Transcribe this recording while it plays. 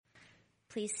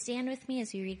Please stand with me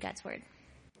as we read God's word.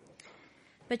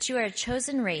 But you are a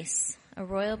chosen race, a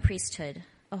royal priesthood,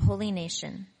 a holy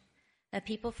nation, a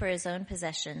people for his own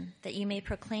possession, that you may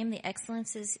proclaim the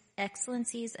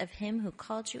excellencies of him who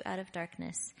called you out of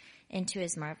darkness into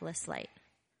his marvelous light.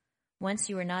 Once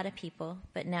you were not a people,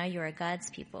 but now you are God's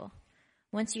people.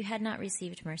 Once you had not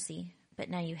received mercy, but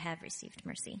now you have received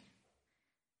mercy.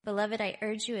 Beloved, I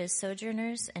urge you as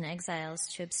sojourners and exiles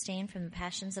to abstain from the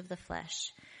passions of the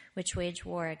flesh, which wage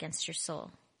war against your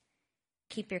soul.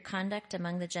 Keep your conduct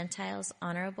among the Gentiles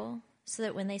honorable, so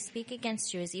that when they speak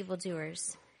against you as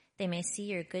evildoers, they may see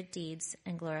your good deeds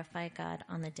and glorify God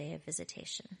on the day of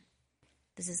visitation.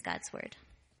 This is God's word.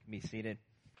 Be seated.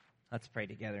 Let's pray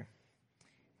together.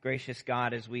 Gracious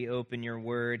God, as we open your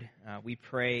word, we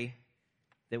pray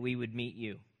that we would meet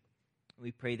you.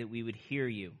 We pray that we would hear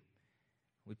you.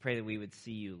 We pray that we would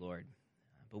see you, Lord.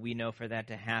 But we know for that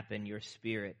to happen, your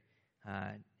Spirit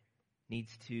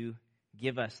needs to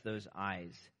give us those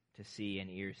eyes to see and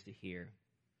ears to hear.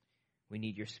 We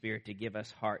need your Spirit to give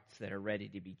us hearts that are ready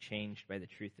to be changed by the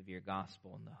truth of your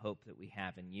gospel and the hope that we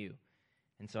have in you.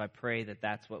 And so I pray that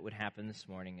that's what would happen this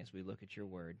morning as we look at your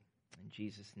word. In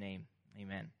Jesus' name,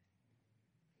 amen.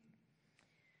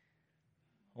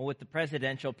 Well, with the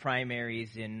presidential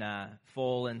primaries in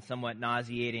full and somewhat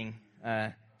nauseating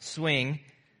swing,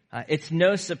 it's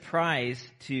no surprise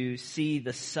to see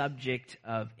the subject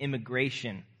of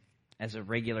immigration as a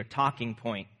regular talking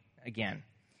point again.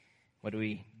 What do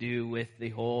we do with the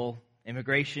whole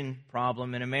immigration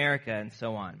problem in America and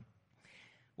so on?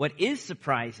 What is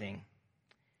surprising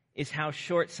is how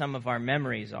short some of our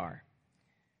memories are,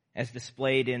 as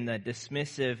displayed in the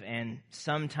dismissive and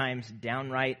sometimes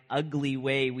downright ugly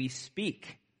way we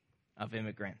speak of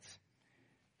immigrants.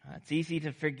 It's easy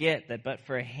to forget that but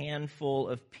for a handful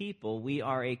of people, we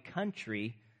are a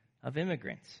country of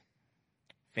immigrants.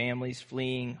 Families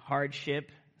fleeing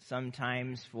hardship,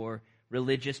 sometimes for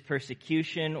religious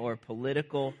persecution or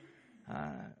political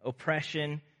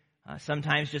oppression,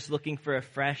 sometimes just looking for a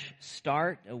fresh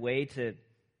start, a way to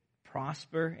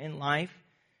prosper in life,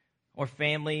 or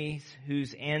families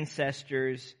whose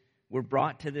ancestors were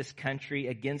brought to this country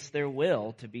against their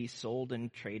will to be sold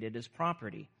and traded as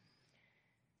property.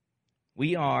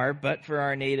 We are, but for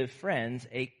our native friends,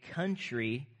 a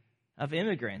country of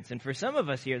immigrants. And for some of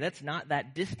us here, that's not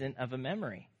that distant of a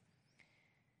memory.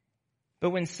 But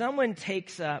when someone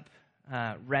takes up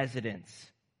residence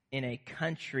in a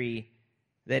country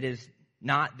that is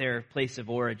not their place of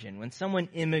origin, when someone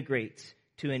immigrates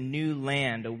to a new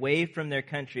land away from their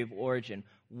country of origin,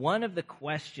 one of the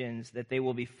questions that they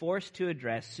will be forced to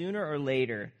address sooner or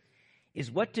later is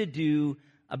what to do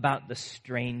about the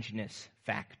strangeness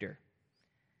factor.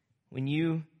 When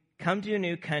you come to a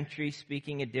new country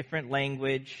speaking a different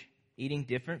language, eating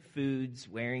different foods,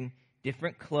 wearing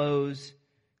different clothes,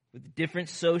 with different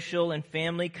social and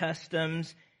family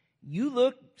customs, you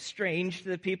look strange to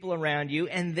the people around you,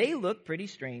 and they look pretty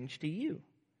strange to you.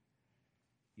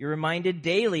 You're reminded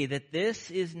daily that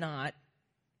this is not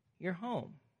your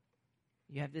home.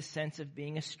 You have this sense of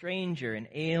being a stranger, an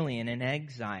alien, an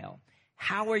exile.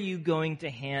 How are you going to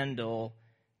handle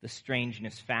the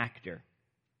strangeness factor?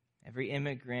 Every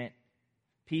immigrant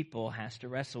people has to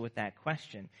wrestle with that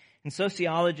question. And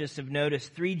sociologists have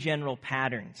noticed three general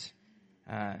patterns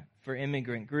for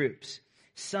immigrant groups.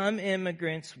 Some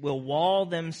immigrants will wall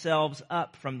themselves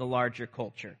up from the larger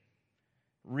culture,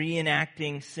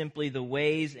 reenacting simply the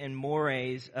ways and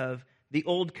mores of the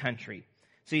old country.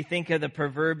 So you think of the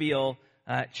proverbial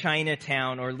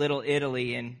Chinatown or Little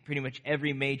Italy in pretty much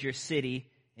every major city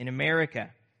in America.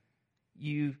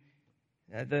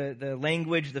 The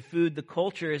language, the food, the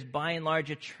culture is by and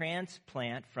large a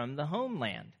transplant from the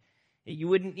homeland. You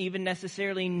wouldn't even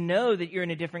necessarily know that you're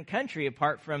in a different country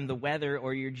apart from the weather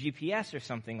or your GPS or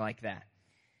something like that.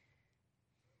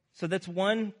 So that's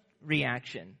one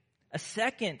reaction. A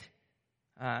second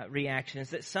reaction is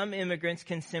that some immigrants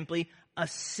can simply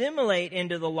assimilate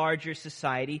into the larger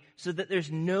society so that there's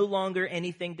no longer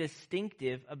anything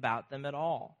distinctive about them at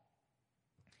all.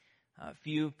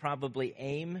 Few probably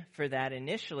aim for that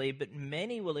initially, but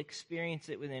many will experience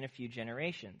it within a few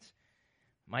generations.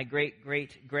 My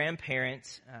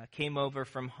great-great-grandparents came over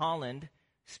from Holland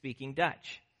speaking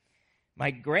Dutch.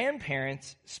 My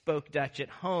grandparents spoke Dutch at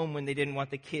home when they didn't want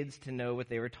the kids to know what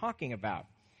they were talking about.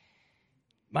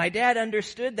 My dad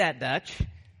understood that Dutch,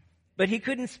 but he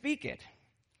couldn't speak it.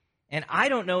 And I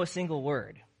don't know a single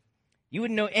word. You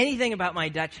wouldn't know anything about my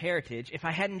Dutch heritage if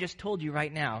I hadn't just told you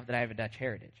right now that I have a Dutch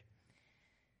heritage.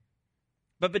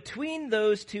 But between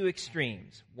those two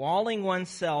extremes, walling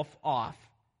oneself off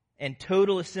and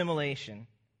total assimilation,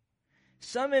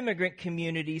 some immigrant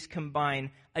communities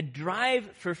combine a drive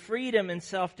for freedom and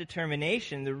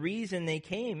self-determination, the reason they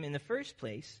came in the first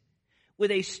place,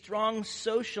 with a strong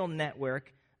social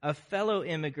network of fellow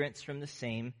immigrants from the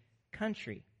same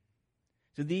country.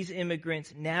 So these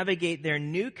immigrants navigate their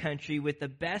new country with the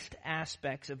best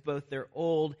aspects of both their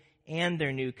old and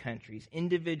their new countries: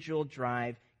 individual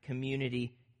drive,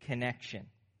 community connection.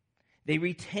 They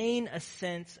retain a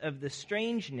sense of the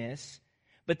strangeness,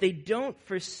 but they don't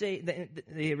forsake.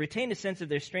 They retain a sense of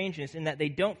their strangeness in that they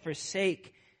don't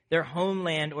forsake their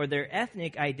homeland or their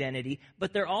ethnic identity,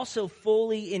 but they're also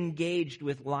fully engaged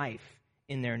with life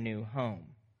in their new home.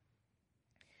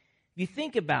 If you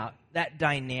think about that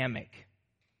dynamic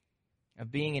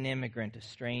of being an immigrant, a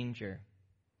stranger,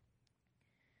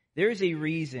 there's a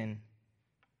reason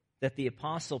that the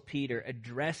Apostle Peter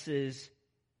addresses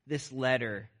this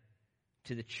letter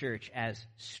to the church as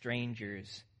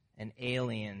strangers and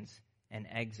aliens and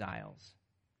exiles.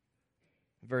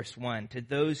 Verse 1, to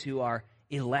those who are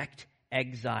elect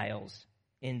exiles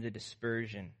in the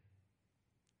dispersion.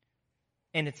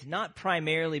 And it's not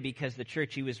primarily because the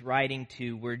church he was writing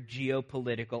to were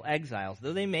geopolitical exiles,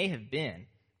 though they may have been.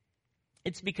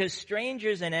 It's because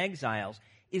strangers and exiles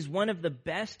is one of the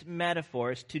best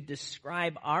metaphors to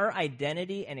describe our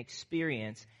identity and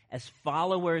experience as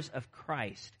followers of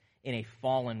Christ in a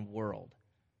fallen world.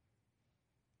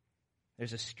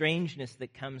 There's a strangeness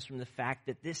that comes from the fact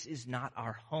that this is not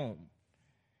our home.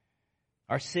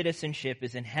 Our citizenship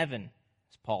is in heaven,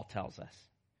 as Paul tells us.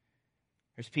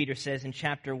 As Peter says in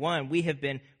chapter 1, we have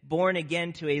been born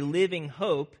again to a living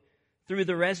hope through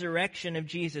the resurrection of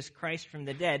Jesus Christ from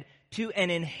the dead, to an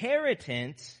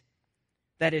inheritance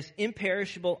that is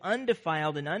imperishable,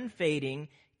 undefiled, and unfading,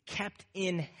 kept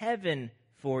in heaven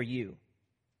for you,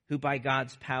 who by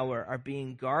God's power are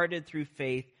being guarded through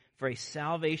faith for a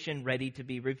salvation ready to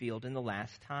be revealed in the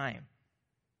last time.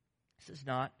 This is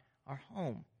not our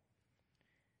home.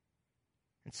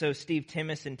 And so Steve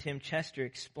Timmis and Tim Chester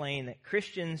explain that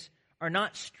Christians are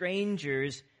not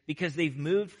strangers because they've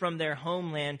moved from their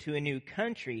homeland to a new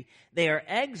country. They are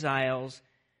exiles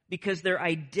because their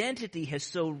identity has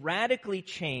so radically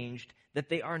changed that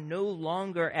they are no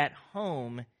longer at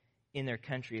home in their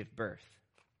country of birth.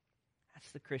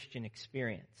 That's the Christian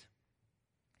experience.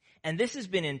 And this has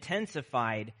been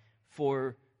intensified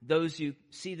for those who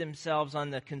see themselves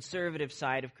on the conservative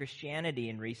side of Christianity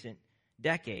in recent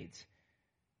decades.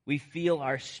 We feel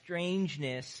our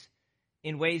strangeness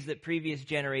in ways that previous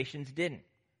generations didn't.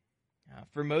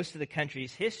 For most of the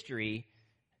country's history,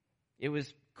 it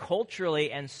was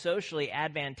culturally and socially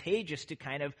advantageous to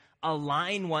kind of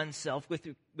align oneself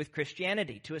with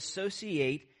Christianity, to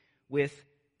associate with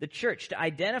the church, to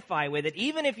identify with it,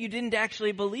 even if you didn't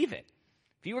actually believe it.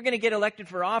 If you were going to get elected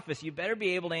for office, you better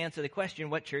be able to answer the question,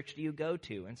 what church do you go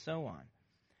to, and so on.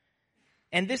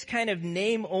 And this kind of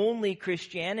name-only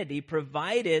Christianity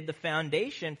provided the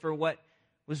foundation for what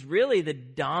was really the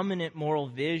dominant moral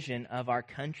vision of our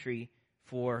country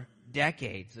for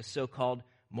decades, the so-called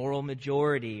moral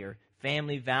majority or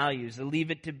family values, the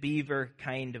leave it to beaver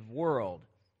kind of world.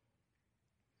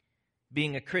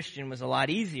 Being a Christian was a lot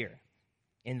easier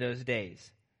in those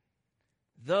days.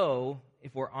 Though,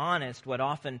 if we're honest, what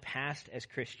often passed as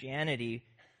Christianity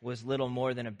was little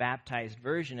more than a baptized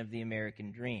version of the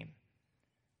American dream,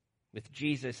 with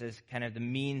Jesus as kind of the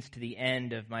means to the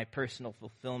end of my personal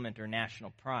fulfillment or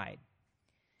national pride.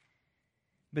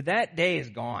 But that day is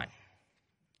gone.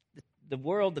 The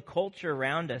world, the culture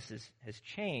around us has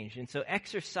changed. And so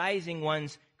exercising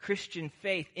one's Christian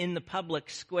faith in the public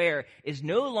square is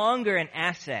no longer an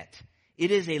asset.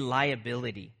 It is a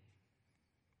liability.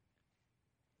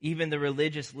 Even the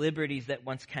religious liberties that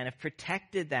once kind of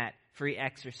protected that free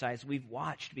exercise, we've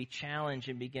watched be challenged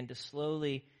and begin to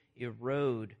slowly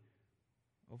erode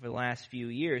over the last few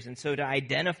years. And so to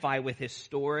identify with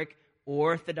historic,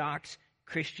 orthodox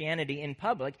Christianity in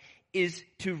public is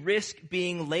to risk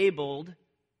being labeled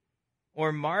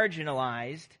or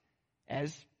marginalized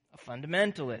as a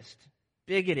fundamentalist,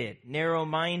 bigoted,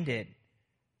 narrow-minded,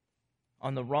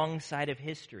 on the wrong side of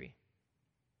history.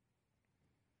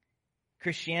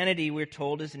 Christianity, we're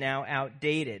told, is now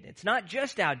outdated. It's not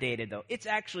just outdated, though. It's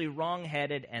actually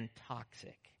wrong-headed and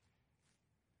toxic.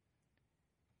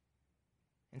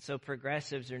 And so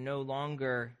progressives are no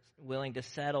longer willing to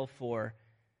settle for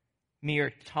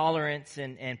mere tolerance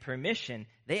and permission.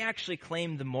 They actually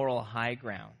claim the moral high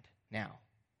ground now.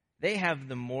 They have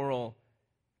the moral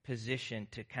position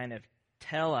to kind of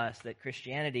tell us that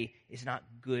Christianity is not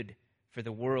good for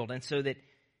the world. And so that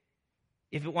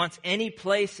if it wants any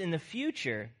place in the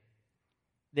future,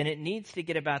 then it needs to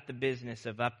get about the business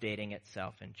of updating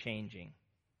itself and changing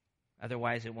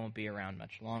Otherwise, it won't be around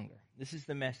much longer. This is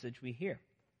the message we hear.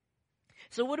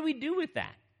 So what do we do with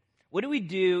that? What do we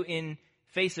do in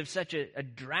face of such a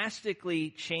drastically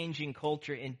changing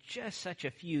culture in just such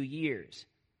a few years?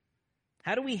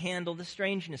 How do we handle the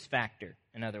strangeness factor,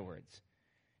 in other words?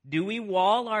 Do we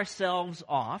wall ourselves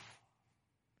off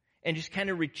and just kind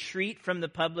of retreat from the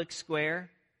public square,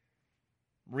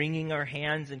 wringing our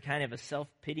hands in kind of a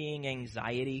self-pitying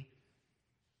anxiety,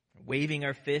 waving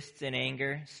our fists in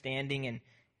anger, standing in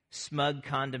smug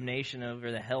condemnation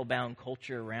over the hellbound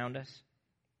culture around us?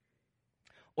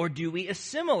 Or do we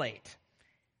assimilate,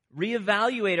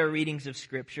 reevaluate our readings of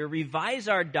Scripture, revise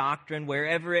our doctrine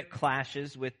wherever it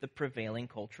clashes with the prevailing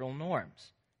cultural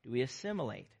norms? Do we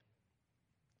assimilate?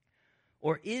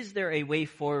 Or is there a way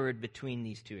forward between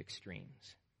these two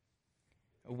extremes?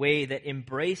 A way that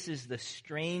embraces the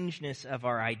strangeness of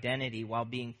our identity while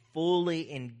being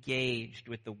fully engaged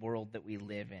with the world that we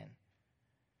live in?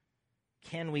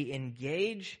 Can we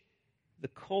engage the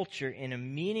culture in a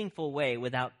meaningful way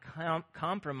without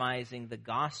compromising the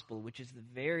gospel, which is the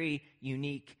very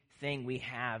unique thing we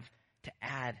have to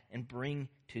add and bring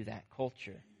to that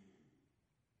culture?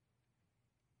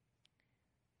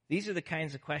 These are the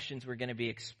kinds of questions we're going to be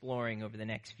exploring over the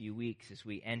next few weeks as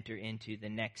we enter into the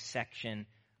next section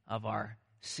of our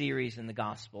series in the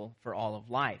gospel for all of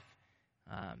life.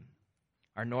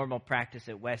 Our normal practice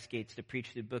at Westgate's to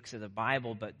preach through books of the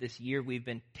Bible, but this year we've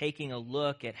been taking a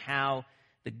look at how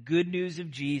the good news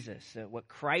of Jesus, what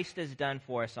Christ has done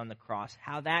for us on the cross,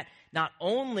 how that not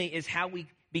only is how we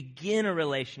begin a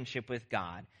relationship with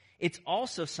God, it's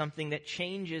also something that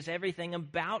changes everything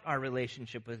about our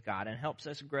relationship with God and helps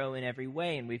us grow in every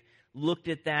way. And we've looked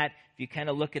at that. If you kind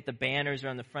of look at the banners or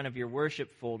on the front of your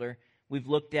worship folder, we've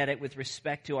looked at it with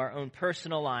respect to our own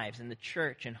personal lives in the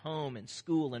church and home and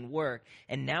school and work.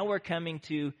 And now we're coming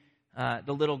to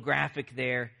the little graphic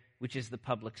there, which is the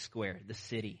public square, the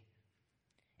city.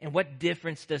 And what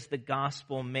difference does the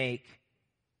gospel make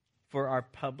for our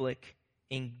public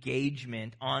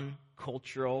engagement on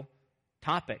cultural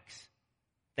topics?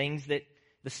 Things that,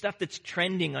 the stuff that's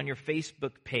trending on your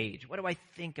Facebook page. What do I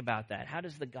think about that? How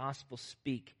does the gospel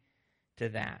speak to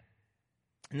that?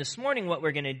 And this morning what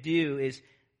we're going to do is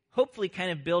hopefully kind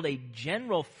of build a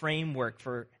general framework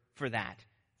for that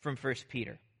from 1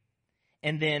 Peter.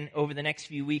 And then over the next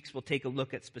few weeks we'll take a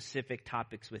look at specific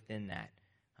topics within that.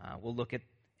 We'll look at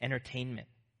entertainment.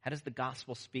 How does the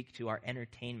gospel speak to our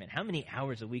entertainment? How many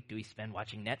hours a week do we spend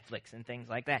watching Netflix and things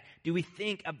like that? Do we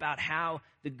think about how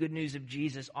the good news of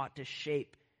Jesus ought to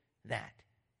shape that?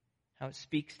 How it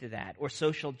speaks to that? Or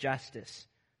social justice?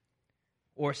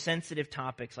 Or sensitive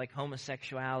topics like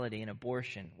homosexuality and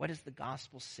abortion? What does the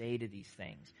gospel say to these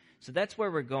things? So that's where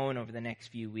we're going over the next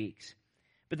few weeks.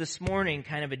 But this morning,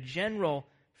 kind of a general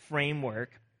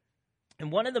framework.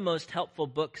 And one of the most helpful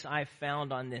books I've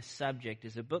found on this subject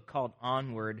is a book called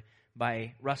Onward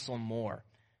by Russell Moore,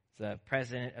 the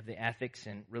president of the Ethics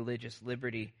and Religious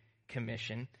Liberty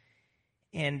Commission.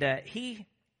 And he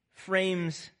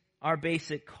frames our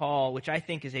basic call, which I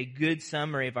think is a good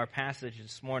summary of our passage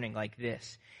this morning, like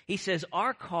this. He says,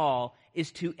 our call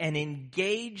is to an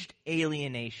engaged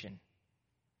alienation.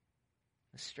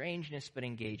 A strangeness but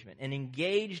engagement. An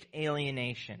engaged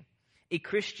alienation. A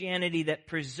Christianity that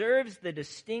preserves the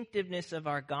distinctiveness of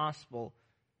our gospel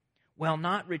while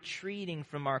not retreating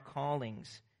from our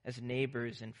callings as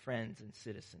neighbors and friends and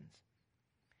citizens.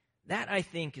 That, I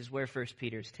think, is where 1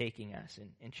 Peter is taking us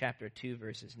in chapter 2,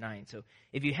 verses 9. So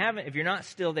if you're not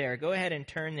still there, go ahead and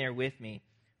turn there with me.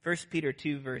 1 Peter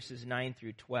 2, verses 9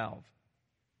 through 12.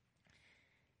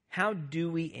 How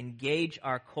do we engage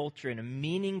our culture in a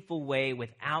meaningful way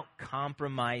without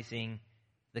compromising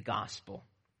the gospel?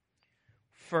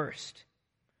 First,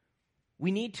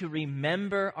 we need to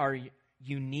remember our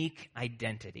unique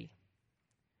identity.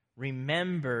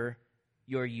 Remember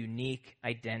your unique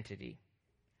identity.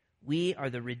 We are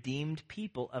the redeemed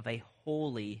people of a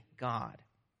holy God.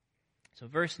 So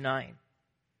verse 9.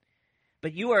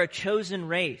 But you are a chosen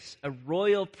race, a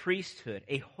royal priesthood,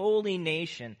 a holy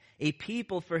nation, a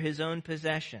people for his own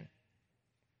possession.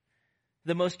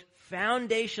 The most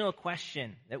foundational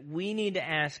question that we need to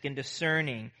ask in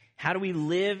discerning how do we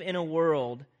live in a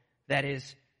world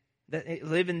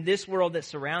live in this world that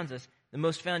surrounds us, the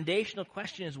most foundational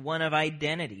question is one of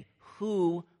identity.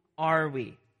 Who are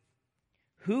we?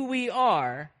 Who we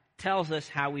are tells us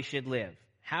how we should live.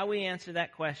 How we answer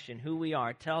that question, who we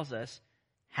are, tells us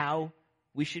how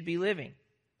we should be living.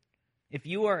 If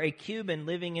you are a Cuban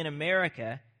living in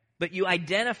America, but you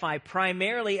identify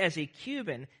primarily as a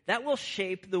Cuban, that will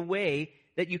shape the way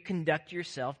that you conduct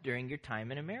yourself during your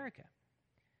time in America.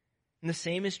 And the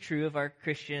same is true of our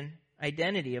Christian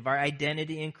identity, of our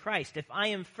identity in Christ. If I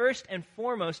am first and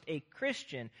foremost a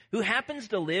Christian who happens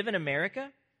to live in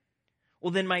America,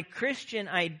 well, then my Christian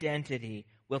identity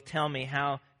will tell me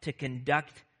how to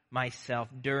conduct myself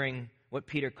during what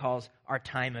Peter calls our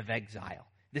time of exile,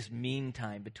 this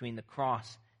meantime between the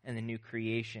cross and the new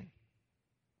creation.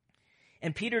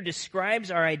 And Peter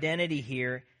describes our identity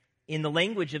here in the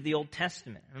language of the Old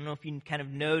Testament. I don't know if you kind of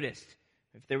noticed,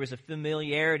 if there was a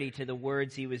familiarity to the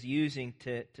words he was using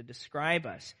to describe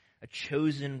us. A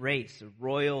chosen race, a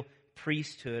royal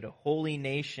priesthood, a holy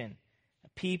nation, a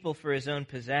people for his own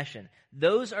possession.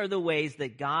 Those are the ways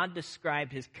that God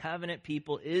described his covenant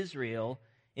people Israel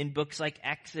in books like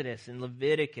Exodus and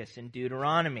Leviticus and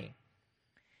Deuteronomy.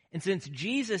 And since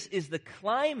Jesus is the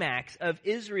climax of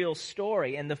Israel's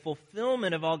story and the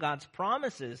fulfillment of all God's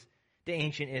promises to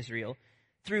ancient Israel,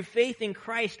 through faith in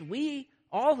Christ, we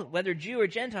all, whether Jew or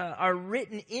Gentile, are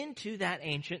written into that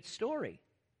ancient story.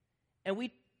 And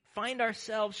we find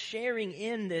ourselves sharing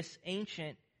in this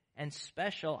ancient and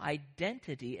special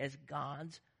identity as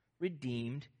God's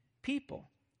redeemed people.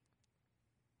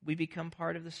 We become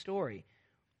part of the story.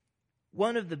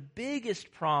 One of the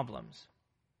biggest problems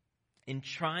in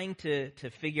trying to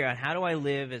figure out how do I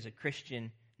live as a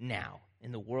Christian now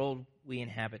in the world we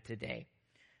inhabit today,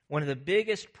 one of the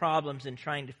biggest problems in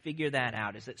trying to figure that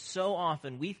out is that so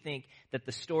often we think that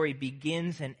the story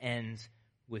begins and ends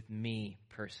with me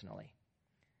personally.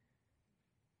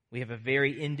 We have a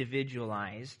very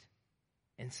individualized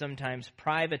and sometimes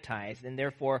privatized and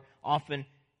therefore often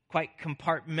quite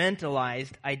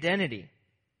compartmentalized identity.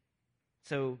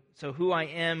 So who I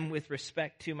am with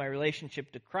respect to my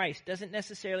relationship to Christ doesn't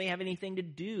necessarily have anything to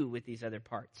do with these other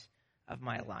parts of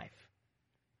my life.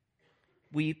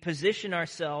 We position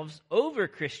ourselves over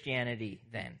Christianity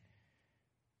then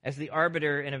as the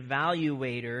arbiter and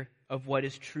evaluator of what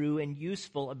is true and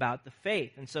useful about the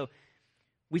faith. And so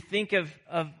we think of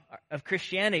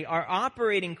Christianity. Our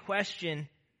operating question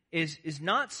is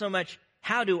not so much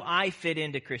how do I fit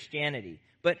into Christianity,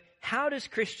 but how does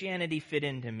Christianity fit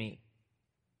into me?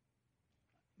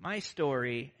 My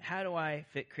story, how do I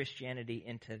fit Christianity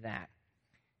into that?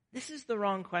 This is the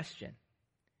wrong question.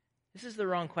 This is the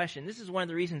wrong question. This is one of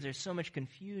the reasons there's so much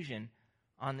confusion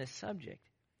on this subject.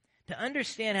 To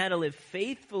understand how to live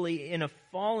faithfully in a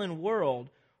fallen world,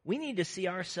 we need to see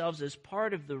ourselves as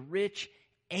part of the rich,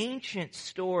 ancient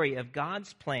story of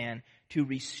God's plan to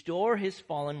restore his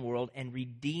fallen world and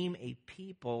redeem a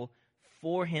people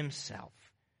for himself.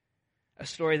 A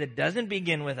story that doesn't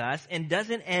begin with us and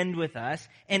doesn't end with us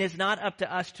and is not up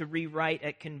to us to rewrite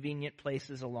at convenient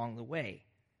places along the way.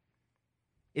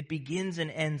 It begins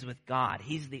and ends with God.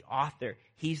 He's the author.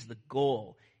 He's the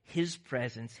goal. His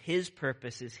presence, his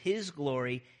purposes, his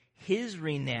glory, his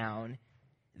renown.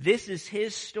 This is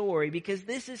his story because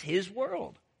this is his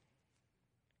world.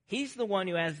 He's the one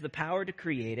who has the power to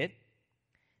create it,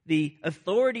 the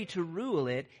authority to rule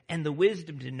it, and the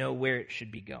wisdom to know where it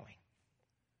should be going.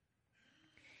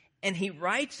 And he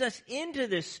writes us into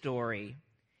this story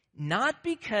not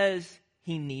because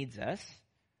he needs us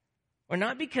or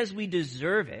not because we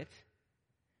deserve it,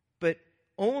 but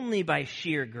only by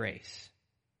sheer grace.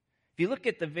 If you look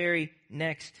at the very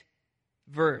next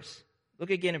verse,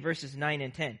 look again at verses 9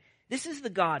 and 10. This is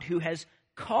the God who has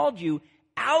called you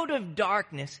out of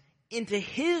darkness into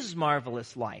his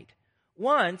marvelous light.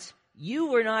 Once you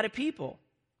were not a people,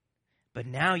 but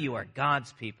now you are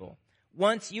God's people.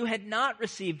 Once you had not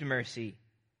received mercy,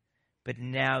 but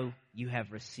now you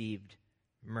have received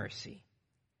mercy.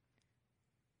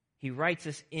 He writes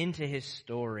us into his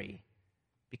story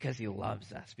because he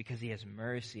loves us, because he has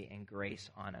mercy and grace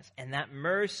on us. And that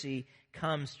mercy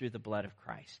comes through the blood of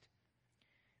Christ.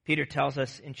 Peter tells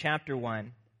us in chapter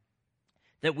 1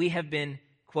 that we have been,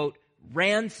 quote,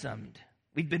 ransomed.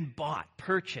 We've been bought,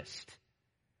 purchased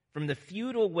from the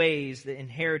feudal ways that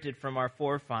inherited from our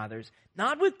forefathers,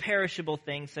 not with perishable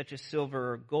things such as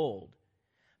silver or gold,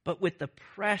 but with the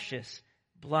precious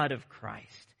blood of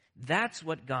Christ. That's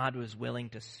what God was willing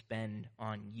to spend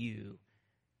on you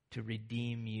to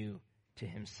redeem you to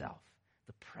himself.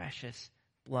 The precious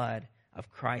blood of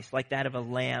Christ, like that of a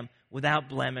lamb without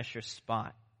blemish or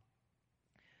spot.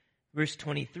 Verse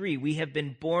 23, we have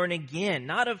been born again,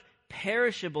 not of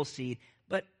perishable seed,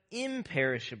 but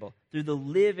imperishable, through the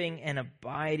living and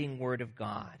abiding word of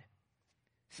God.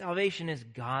 Salvation is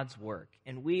God's work,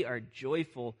 and we are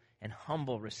joyful and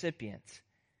humble recipients.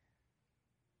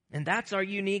 And that's our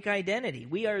unique identity.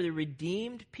 We are the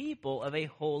redeemed people of a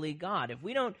holy God. If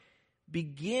we don't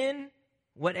begin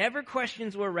whatever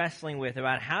questions we're wrestling with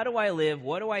about how do I live,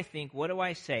 what do I think, what do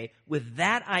I say, with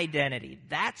that identity,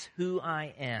 that's who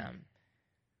I am,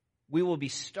 we will be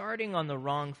starting on the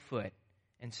wrong foot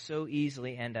and so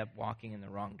easily end up walking in the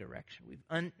wrong direction. We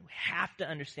have to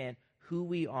understand who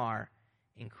we are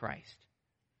in Christ.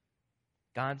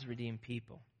 God's redeemed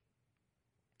people.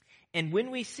 And when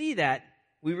we see that,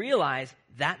 we realize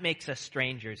that makes us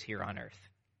strangers here on earth.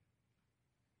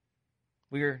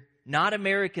 We're not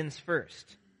Americans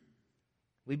first.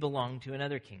 We belong to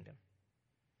another kingdom.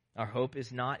 Our hope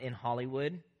is not in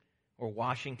Hollywood or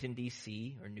Washington,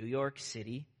 D.C. or New York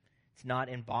City. It's not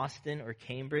in Boston or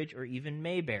Cambridge or even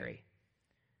Mayberry.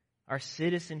 Our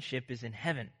citizenship is in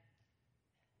heaven.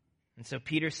 And so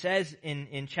Peter says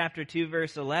in chapter 2,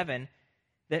 verse 11,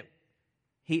 that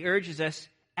he urges us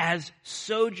as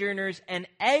sojourners and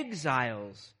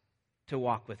exiles to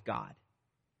walk with God,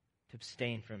 to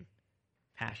abstain from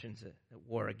passions that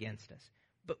war against us.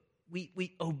 But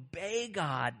we obey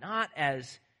God not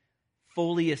as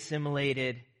fully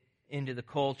assimilated into the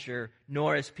culture,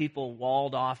 nor as people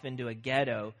walled off into a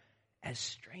ghetto, as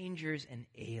strangers and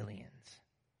aliens.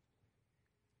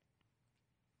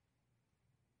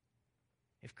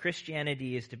 If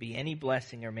Christianity is to be any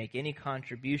blessing or make any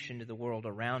contribution to the world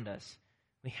around us,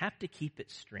 we have to keep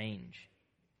it strange.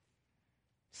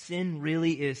 Sin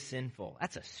really is sinful.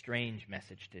 That's a strange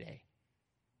message today.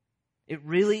 It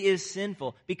really is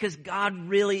sinful because God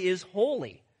really is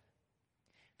holy.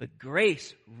 But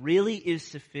grace really is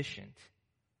sufficient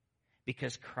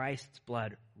because Christ's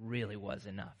blood really was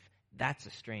enough. That's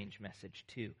a strange message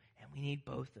too, and we need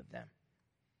both of them.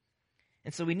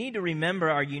 And so we need to remember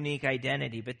our unique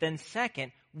identity. But then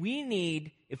second, we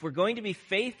need, if we're going to be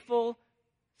faithful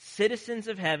citizens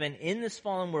of heaven in this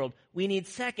fallen world, we need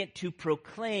second to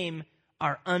proclaim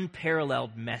our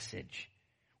unparalleled message.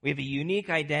 We have a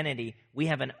unique identity. We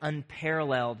have an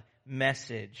unparalleled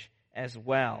message as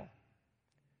well.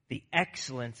 The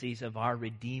excellencies of our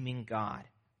redeeming God.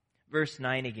 Verse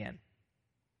 9 again.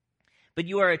 But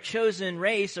you are a chosen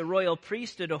race, a royal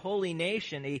priesthood, a holy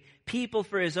nation, a people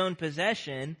for his own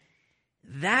possession,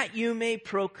 that you may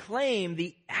proclaim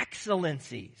the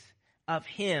excellencies of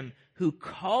him who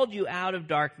called you out of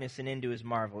darkness and into his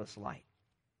marvelous light.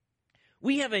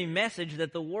 We have a message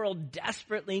that the world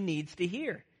desperately needs to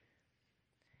hear.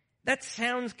 That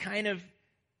sounds kind of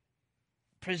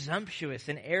presumptuous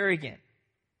and arrogant.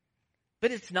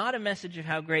 But it's not a message of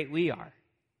how great we are.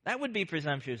 That would be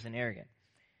presumptuous and arrogant.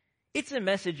 It's a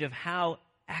message of how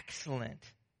excellent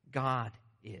God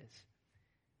is.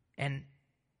 And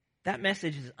that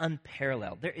message is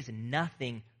unparalleled. There is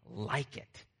nothing like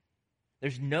it.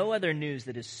 There's no other news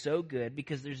that is so good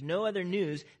because there's no other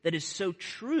news that is so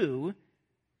true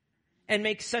and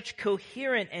makes such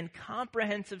coherent and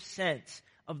comprehensive sense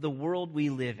of the world we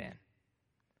live in.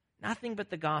 Nothing but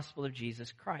the gospel of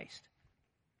Jesus Christ.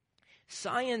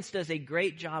 Science does a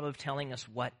great job of telling us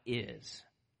what is,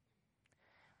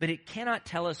 but it cannot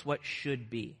tell us what should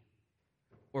be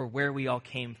or where we all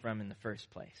came from in the first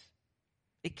place.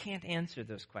 It can't answer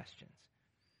those questions.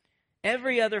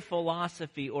 Every other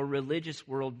philosophy or religious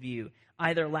worldview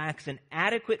either lacks an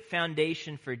adequate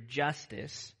foundation for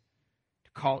justice,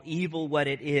 to call evil what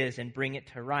it is and bring it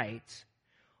to rights,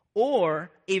 or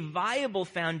a viable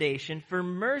foundation for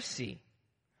mercy,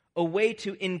 a way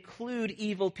to include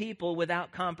evil people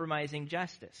without compromising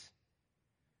justice.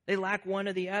 They lack one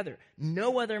or the other.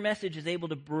 No other message is able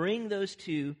to bring those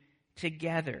two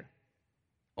together.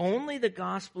 Only the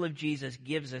gospel of Jesus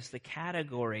gives us the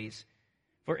categories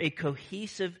for a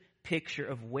cohesive picture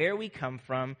of where we come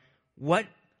from, what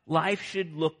life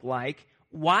should look like,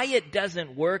 why it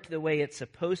doesn't work the way it's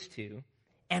supposed to,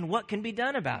 and what can be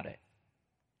done about it.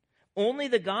 Only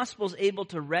the gospel is able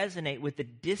to resonate with the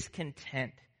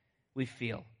discontent we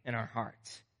feel in our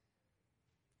hearts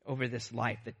over this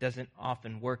life that doesn't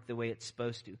often work the way it's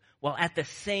supposed to, while at the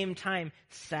same time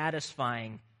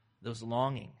satisfying those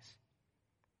longings.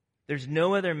 There's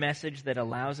no other message that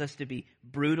allows us to be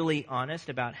brutally honest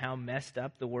about how messed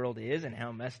up the world is and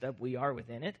how messed up we are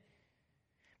within it.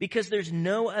 Because there's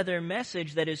no other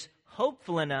message that is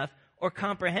hopeful enough or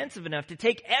comprehensive enough to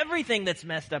take everything that's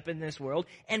messed up in this world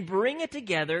and bring it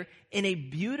together in a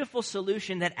beautiful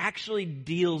solution that actually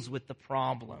deals with the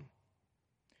problem.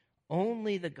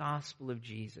 Only the gospel of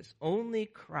Jesus, only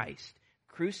Christ,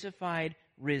 crucified,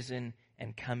 risen,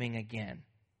 and coming again,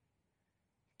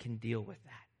 can deal with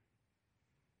that.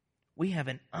 We have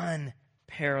an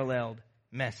unparalleled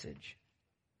message.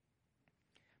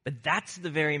 But that's the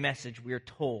very message we're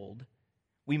told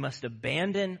we must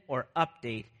abandon or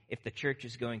update if the church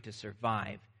is going to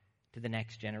survive to the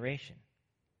next generation.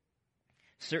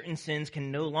 Certain sins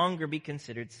can no longer be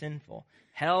considered sinful.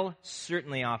 Hell,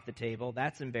 certainly off the table.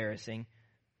 That's embarrassing.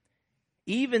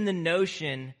 Even the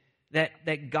notion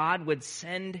that God would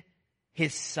send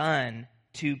his son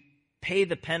to pay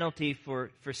the penalty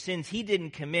for sins he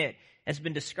didn't commit has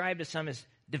been described to some as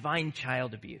divine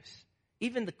child abuse.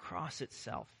 Even the cross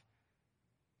itself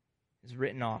is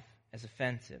written off as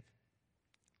offensive.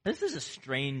 This is a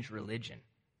strange religion.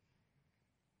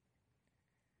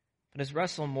 But as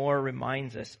Russell Moore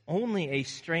reminds us, only a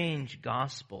strange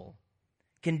gospel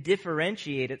can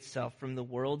differentiate itself from the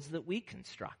worlds that we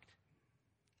construct.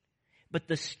 But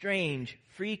the strange,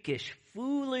 freakish,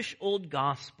 foolish old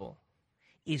gospel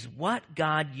is what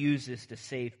God uses to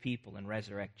save people and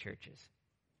resurrect churches.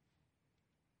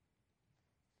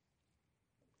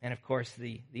 And of course,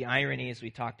 the irony, as we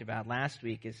talked about last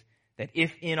week, is that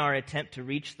if in our attempt to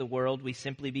reach the world, we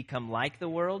simply become like the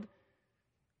world,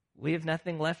 we have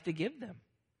nothing left to give them.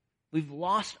 We've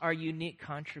lost our unique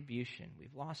contribution.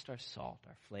 We've lost our salt,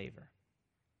 our flavor.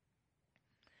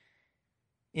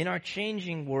 In our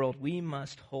changing world, we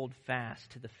must hold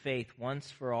fast to the faith once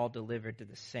for all delivered to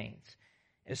the saints.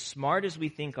 As smart as we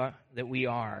think that we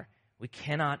are, we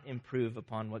cannot improve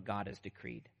upon what God has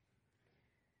decreed.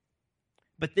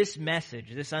 But this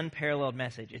message, this unparalleled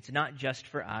message, it's not just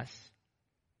for us.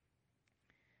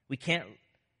 We can't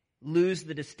lose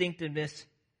the distinctiveness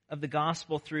of the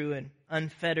gospel through an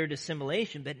unfettered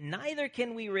assimilation, but neither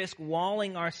can we risk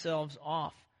walling ourselves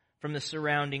off from the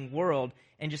surrounding world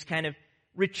and just kind of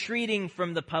retreating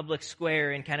from the public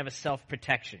square in kind of a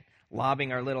self-protection,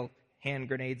 lobbing our little hand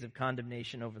grenades of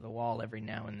condemnation over the wall every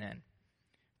now and then,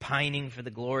 pining for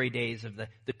the glory days of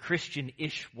the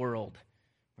Christian-ish world,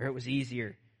 where it was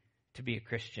easier to be a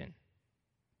Christian,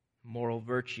 moral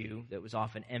virtue that was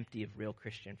often empty of real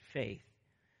Christian faith.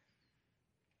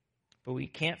 But we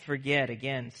can't forget,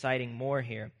 again, citing more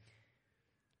here,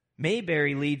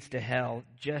 Mayberry leads to hell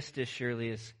just as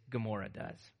surely as Gomorrah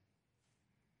does.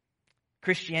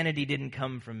 Christianity didn't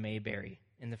come from Mayberry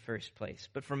in the first place,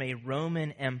 but from a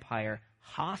Roman Empire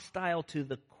hostile to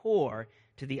the core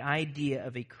to the idea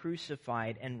of a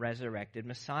crucified and resurrected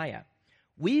Messiah.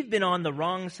 We've been on the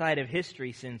wrong side of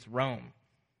history since Rome,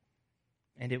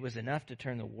 and it was enough to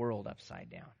turn the world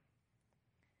upside down.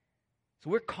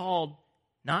 So we're called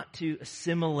not to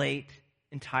assimilate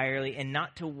entirely and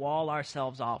not to wall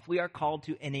ourselves off. We are called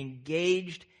to an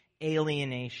engaged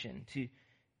alienation,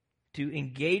 to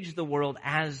engage the world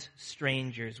as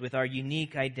strangers with our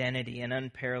unique identity and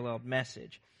unparalleled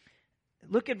message.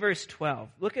 Look at verse 12.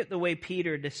 Look at the way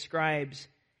Peter describes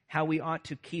how we ought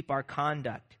to keep our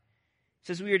conduct. It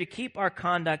says we are to keep our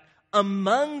conduct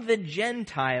among the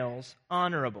Gentiles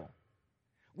honorable.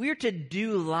 We are to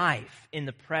do life in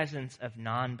the presence of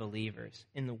non-believers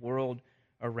in the world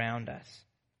around us.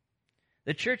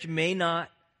 The church may not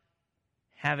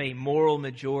have a moral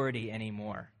majority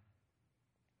anymore.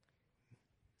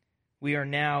 We are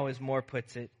now, as Moore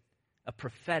puts it, a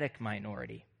prophetic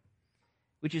minority,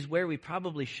 which is where we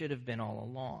probably should have been all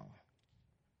along.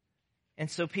 And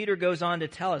so Peter goes on to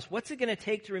tell us, what's it going to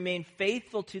take to remain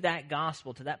faithful to that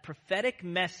gospel, to that prophetic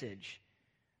message,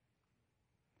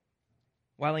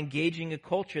 while engaging a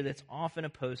culture that's often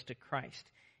opposed to Christ?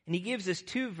 And he gives us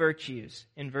two virtues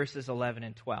in verses 11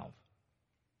 and 12.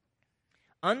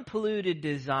 Unpolluted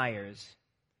desires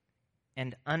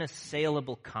and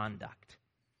unassailable conduct.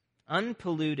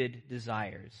 Unpolluted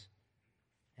desires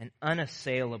and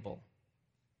unassailable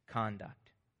conduct.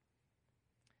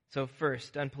 So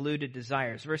first, unpolluted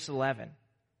desires. Verse 11.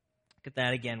 Look at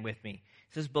that again with me.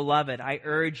 It says, "Beloved, I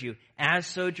urge you, as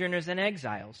sojourners and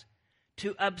exiles,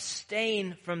 to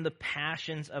abstain from the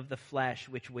passions of the flesh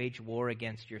which wage war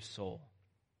against your soul."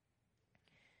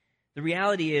 The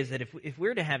reality is that if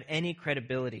we're to have any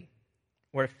credibility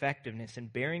or effectiveness in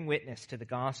bearing witness to the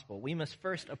gospel, we must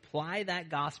first apply that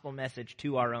gospel message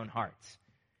to our own hearts.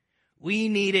 We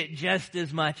need it just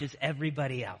as much as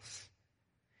everybody else.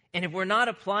 And if we're not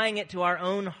applying it to our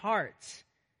own hearts,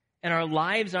 and our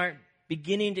lives aren't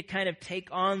beginning to kind of take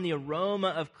on the aroma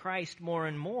of Christ more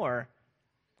and more,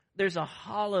 there's a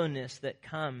hollowness that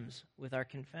comes with our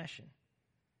confession.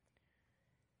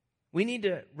 We need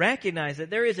to recognize that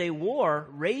there is a war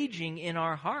raging in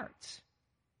our hearts.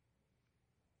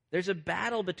 There's a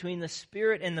battle between the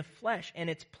spirit and the flesh, and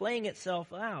it's playing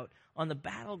itself out on the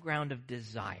battleground of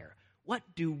desire. What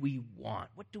do we want?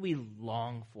 What do we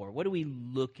long for? What are we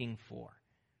looking for?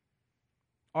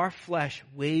 Our flesh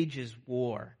wages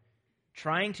war,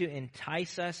 trying to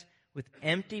entice us with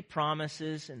empty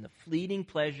promises and the fleeting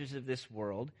pleasures of this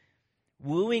world,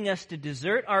 wooing us to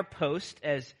desert our post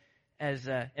as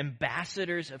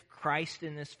ambassadors of Christ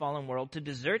in this fallen world, to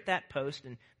desert that post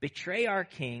and betray our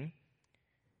King.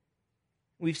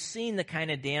 We've seen the kind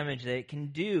of damage that it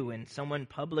can do when someone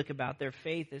public about their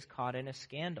faith is caught in a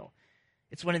scandal.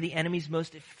 It's one of the enemy's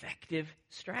most effective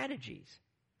strategies.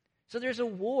 So there's a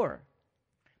war.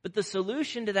 But the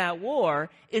solution to that war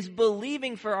is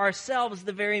believing for ourselves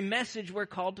the very message we're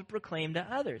called to proclaim to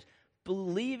others.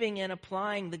 Believing and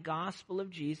applying the gospel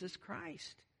of Jesus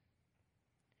Christ.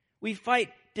 We fight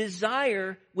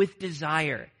desire with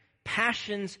desire.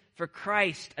 Passions for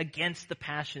Christ against the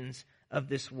passions of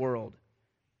this world.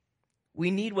 We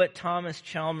need what Thomas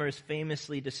Chalmers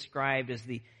famously described as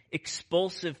the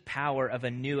expulsive power of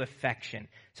a new affection.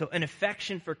 So an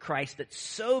affection for Christ that's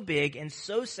so big and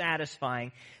so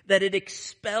satisfying that it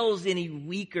expels any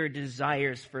weaker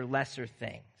desires for lesser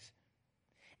things.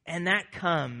 And that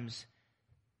comes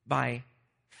by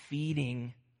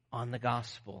feeding on the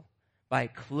gospel, by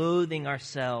clothing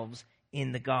ourselves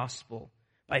in the gospel,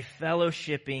 by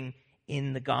fellowshipping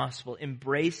in the gospel,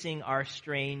 embracing our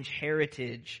strange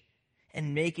heritage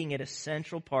and making it a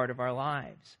central part of our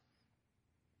lives.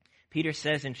 Peter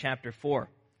says in chapter 4,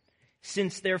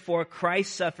 "Since therefore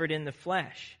Christ suffered in the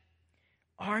flesh,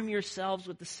 arm yourselves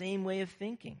with the same way of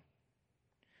thinking.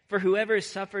 For whoever has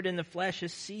suffered in the flesh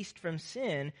has ceased from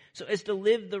sin, so as to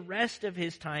live the rest of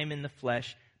his time in the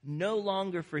flesh, no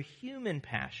longer for human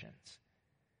passions,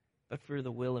 but for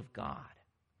the will of God."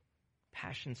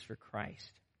 Passions for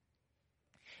Christ.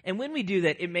 And when we do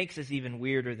that, it makes us even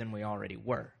weirder than we already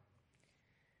were.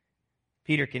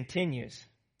 Peter continues,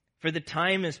 "For the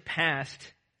time is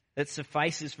past that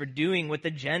suffices for doing what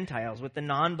the Gentiles, what the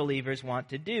non-believers want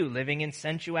to do, living in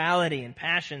sensuality and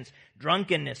passions,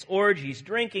 drunkenness, orgies,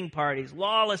 drinking parties,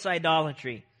 lawless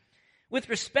idolatry. With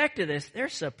respect to this, they're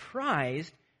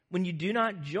surprised when you do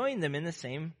not join them in the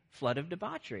same flood of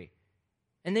debauchery.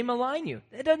 And they malign you."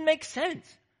 It doesn't make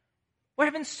sense. We're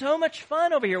having so much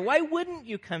fun over here. Why wouldn't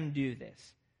you come do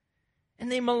this?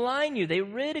 And they malign you. They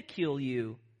ridicule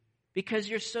you because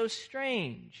you're so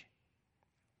strange.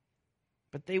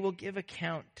 But they will give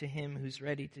account to him who's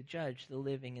ready to judge the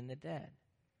living and the dead.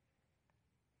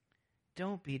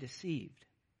 Don't be deceived.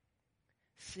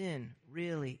 Sin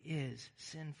really is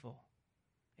sinful.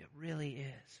 It really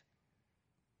is.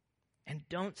 And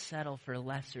don't settle for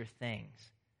lesser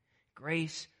things.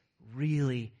 Grace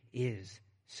really is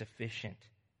sufficient.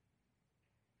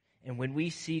 And when we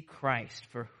see Christ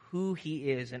for who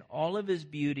he is and all of his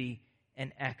beauty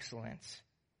and excellence,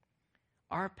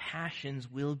 our passions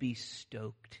will be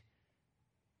stoked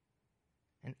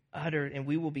and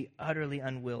we will be utterly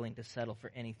unwilling to settle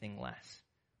for anything less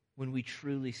when we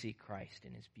truly see Christ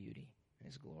in his beauty and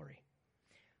his glory.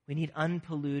 We need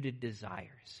unpolluted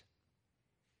desires.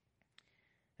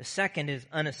 The second is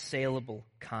unassailable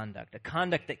conduct, a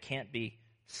conduct that can't be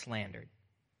slandered.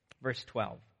 Verse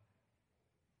 12.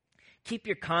 "Keep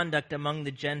your conduct among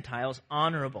the Gentiles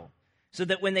honorable, so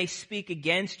that when they speak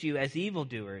against you as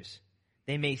evildoers,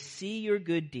 they may see your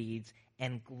good deeds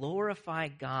and glorify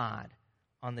God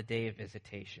on the day of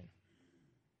visitation."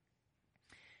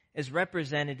 As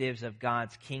representatives of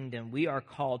God's kingdom, we are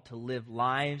called to live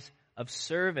lives of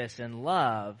service and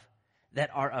love that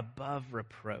are above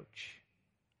reproach.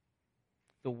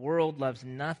 The world loves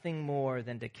nothing more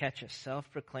than to catch a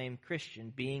self-proclaimed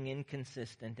Christian being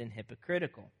inconsistent and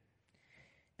hypocritical.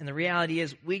 And the reality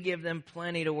is, we give them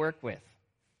plenty to work with.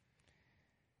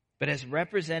 But as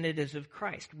representatives of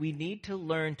Christ, we need to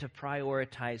learn to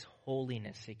prioritize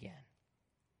holiness again.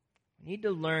 We need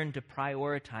to learn to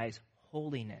prioritize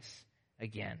holiness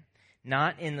again.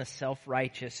 Not in the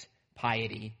self-righteous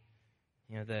piety,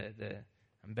 the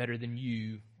I'm better than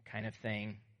you kind of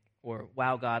thing. Or,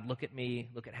 wow, God, look at me,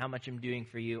 look at how much I'm doing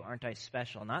for you, aren't I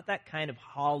special? Not that kind of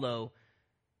hollow,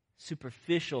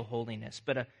 superficial holiness,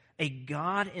 but a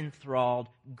God-enthralled,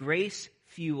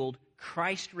 grace-fueled,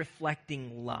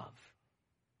 Christ-reflecting love.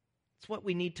 It's what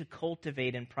we need to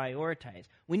cultivate and prioritize.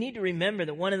 We need to remember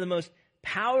that one of the most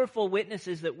powerful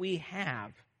witnesses that we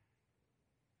have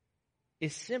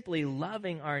is simply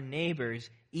loving our neighbors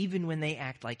even when they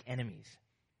act like enemies.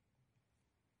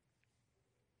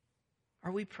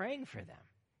 Are we praying for them?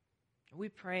 Are we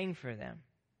praying for them?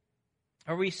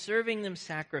 Are we serving them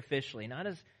sacrificially, not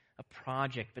as a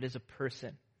project, but as a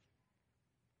person?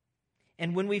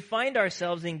 And when we find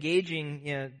ourselves engaging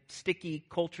in sticky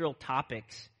cultural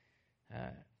topics,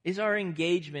 is our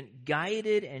engagement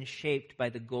guided and shaped by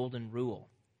the golden rule?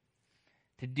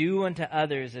 To do unto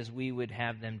others as we would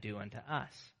have them do unto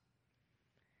us.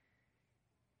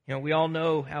 We all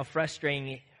know how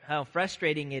frustrating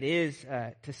it is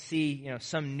to see,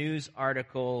 some news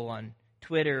article on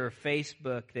Twitter or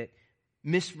Facebook that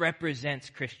misrepresents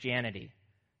Christianity.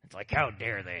 It's like, how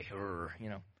dare they?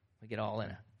 We get all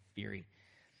in a fury.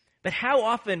 But how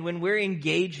often when we're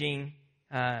engaging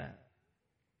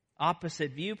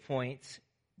opposite viewpoints,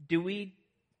 do we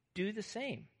do the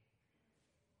same?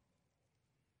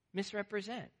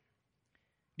 Misrepresent?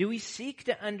 Do we seek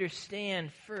to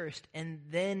understand first and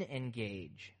then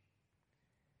engage?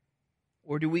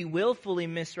 Or do we willfully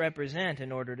misrepresent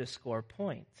in order to score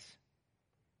points?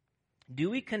 Do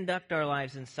we conduct our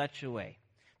lives in such a way,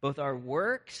 both our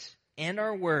works and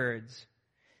our words,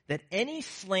 that any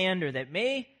slander that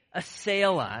may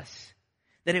assail us,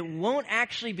 that it won't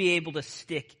actually be able to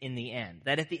stick in the end?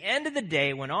 That at the end of the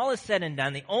day, when all is said and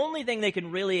done, the only thing they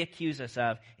can really accuse us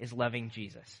of is loving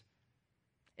Jesus.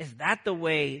 Is that the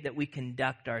way that we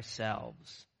conduct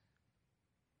ourselves?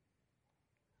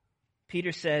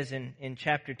 Peter says in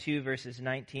chapter 2, verses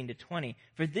 19 to 20,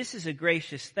 "For this is a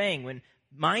gracious thing, when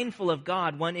mindful of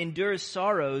God, one endures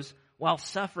sorrows while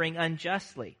suffering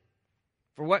unjustly.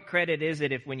 For what credit is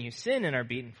it if when you sin and are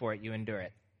beaten for it, you endure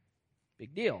it?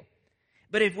 Big deal.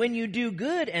 But if when you do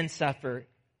good and suffer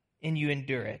and you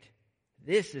endure it,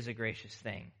 this is a gracious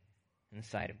thing in the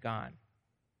sight of God."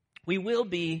 We will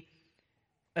be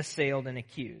assailed and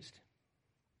accused.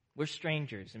 We're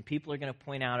strangers, and people are going to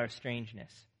point out our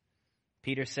strangeness.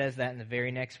 Peter says that in the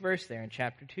very next verse there in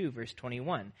chapter 2, verse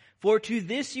 21. "For to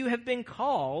this you have been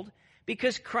called,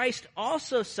 because Christ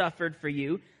also suffered for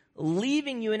you,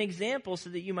 leaving you an example so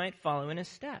that you might follow in his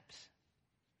steps."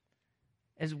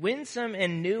 As winsome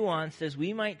and nuanced as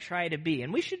we might try to be,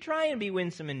 and we should try and be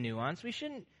winsome and nuanced. We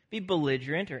shouldn't be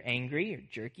belligerent or angry or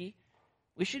jerky.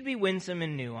 We should be winsome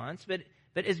and nuanced,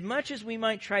 but as much as we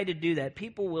might try to do that,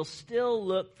 people will still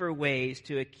look for ways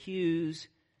to accuse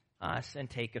us and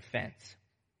take offense.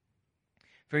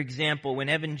 For example,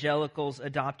 when evangelicals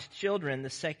adopt children, the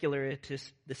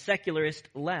secularist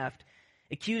left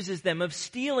accuses them of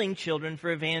stealing children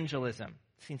for evangelism.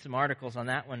 I've seen some articles on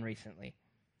that one recently.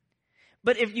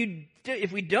 But if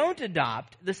we don't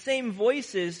adopt, the same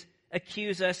voices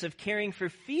accuse us of caring for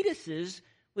fetuses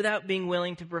without being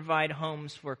willing to provide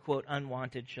homes for, quote,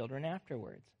 unwanted children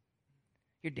afterwards.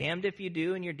 You're damned if you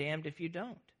do, and you're damned if you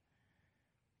don't.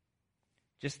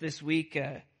 Just this week,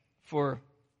 for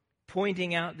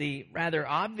pointing out the rather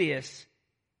obvious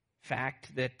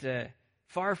fact that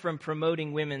far from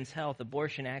promoting women's health,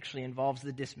 abortion actually involves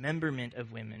the dismemberment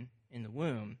of women in the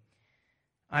womb,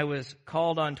 I was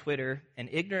called on Twitter an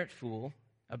ignorant fool,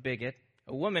 a bigot,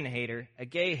 a woman hater, a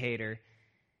gay hater,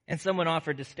 and someone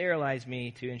offered to sterilize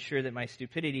me to ensure that my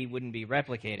stupidity wouldn't be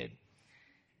replicated. It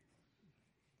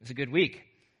was a good week.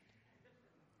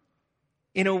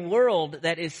 In a world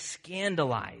that is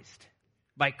scandalized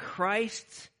by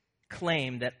Christ's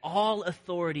claim that all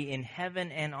authority in heaven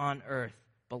and on earth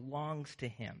belongs to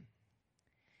him,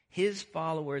 his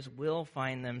followers will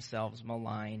find themselves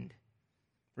maligned,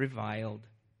 reviled,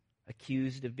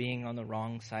 accused of being on the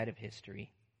wrong side of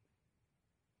history.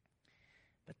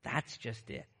 But that's just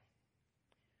it.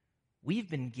 We've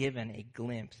been given a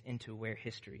glimpse into where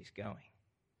history's going.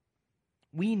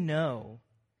 We know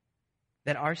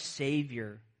that our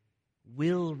Savior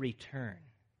will return,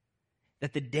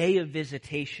 that the day of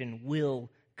visitation will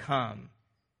come,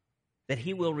 that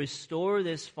he will restore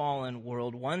this fallen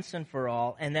world once and for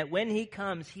all, and that when he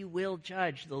comes, he will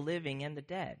judge the living and the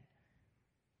dead.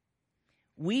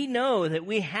 We know that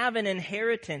we have an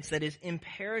inheritance that is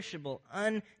imperishable,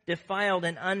 undefiled,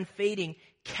 and unfading,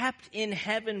 kept in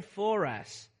heaven for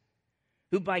us,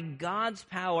 who by God's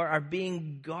power are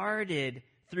being guarded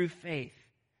through faith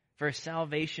for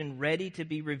salvation ready to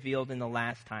be revealed in the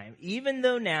last time, even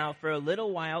though now, for a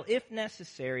little while, if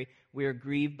necessary, we are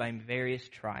grieved by various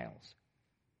trials.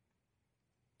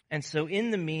 And so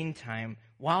in the meantime,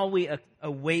 while we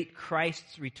await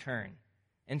Christ's return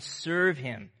and serve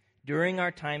him during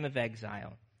our time of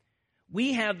exile,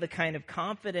 we have the kind of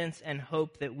confidence and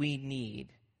hope that we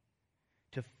need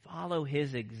to follow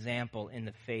his example in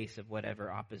the face of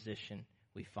whatever opposition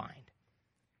we find.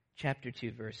 Chapter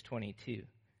 2, verse 22.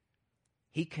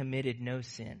 He committed no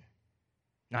sin,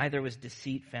 neither was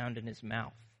deceit found in his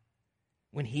mouth.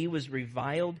 When he was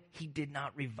reviled, he did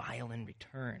not revile in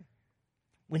return.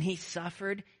 When he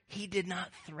suffered, he did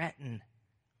not threaten,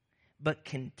 but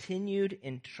continued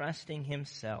entrusting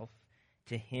himself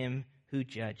to him who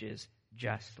judges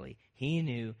justly. He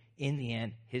knew in the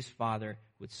end his Father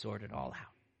would sort it all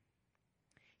out.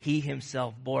 He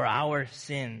himself bore our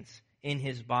sins in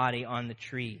his body on the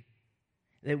tree,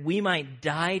 that we might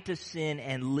die to sin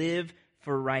and live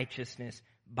for righteousness.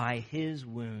 By his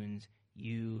wounds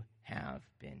you have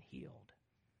been healed.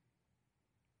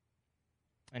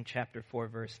 And chapter 4,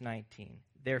 verse 19.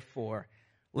 Therefore,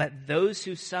 let those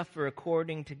who suffer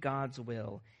according to God's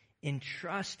will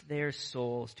entrust their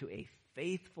souls to a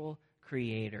faithful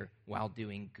Creator while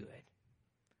doing good.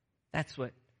 That's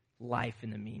what life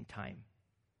in the meantime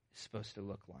is supposed to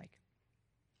look like.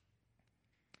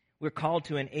 We're called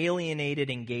to an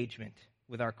alienated engagement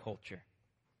with our culture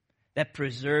that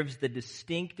preserves the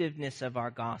distinctiveness of our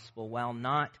gospel while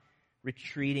not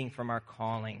retreating from our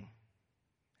calling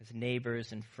as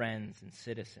neighbors and friends and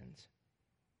citizens.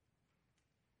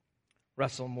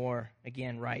 Russell Moore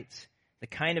again writes, "The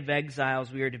kind of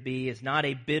exiles we are to be is not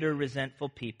a bitter, resentful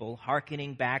people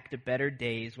hearkening back to better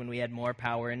days when we had more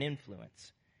power and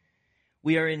influence.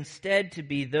 We are instead to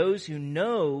be those who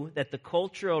know that the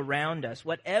culture around us,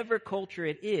 whatever culture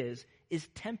it is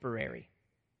temporary.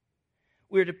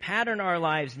 We are to pattern our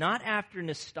lives not after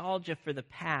nostalgia for the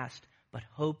past, but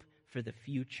hope for the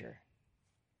future.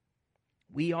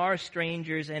 We are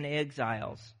strangers and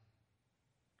exiles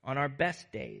on our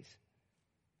best days,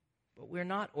 but we're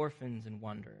not orphans and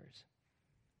wanderers.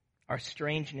 Our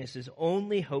strangeness is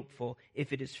only hopeful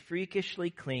if it is freakishly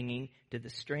clinging to the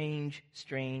strange,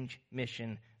 strange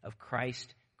mission of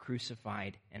Christ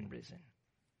crucified and risen."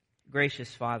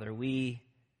 Gracious Father, we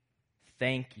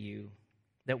thank you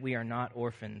that we are not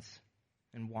orphans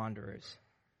and wanderers,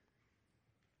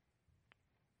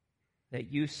 that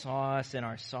you saw us in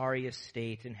our sorriest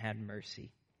state and had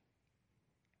mercy.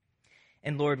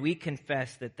 And Lord, we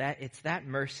confess that it's that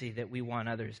mercy that we want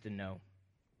others to know.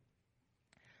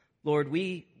 Lord,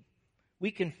 we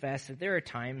confess that there are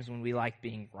times when we like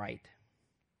being right,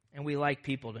 and we like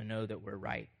people to know that we're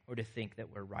right or to think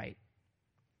that we're right.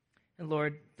 And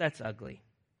Lord, that's ugly.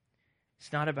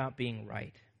 It's not about being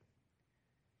right.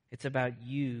 It's about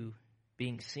you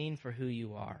being seen for who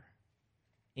you are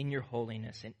in your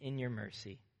holiness and in your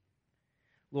mercy.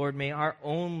 Lord, may our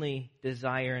only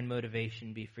desire and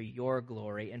motivation be for your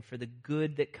glory and for the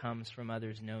good that comes from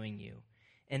others knowing you.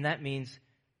 And that means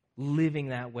living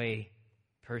that way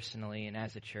personally and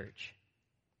as a church.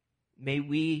 May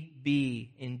we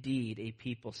be indeed a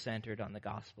people centered on the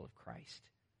gospel of Christ.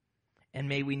 And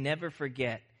may we never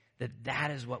forget that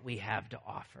that is what we have to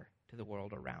offer to the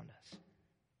world around us.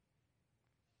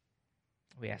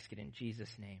 We ask it in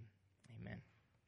Jesus' name. Amen.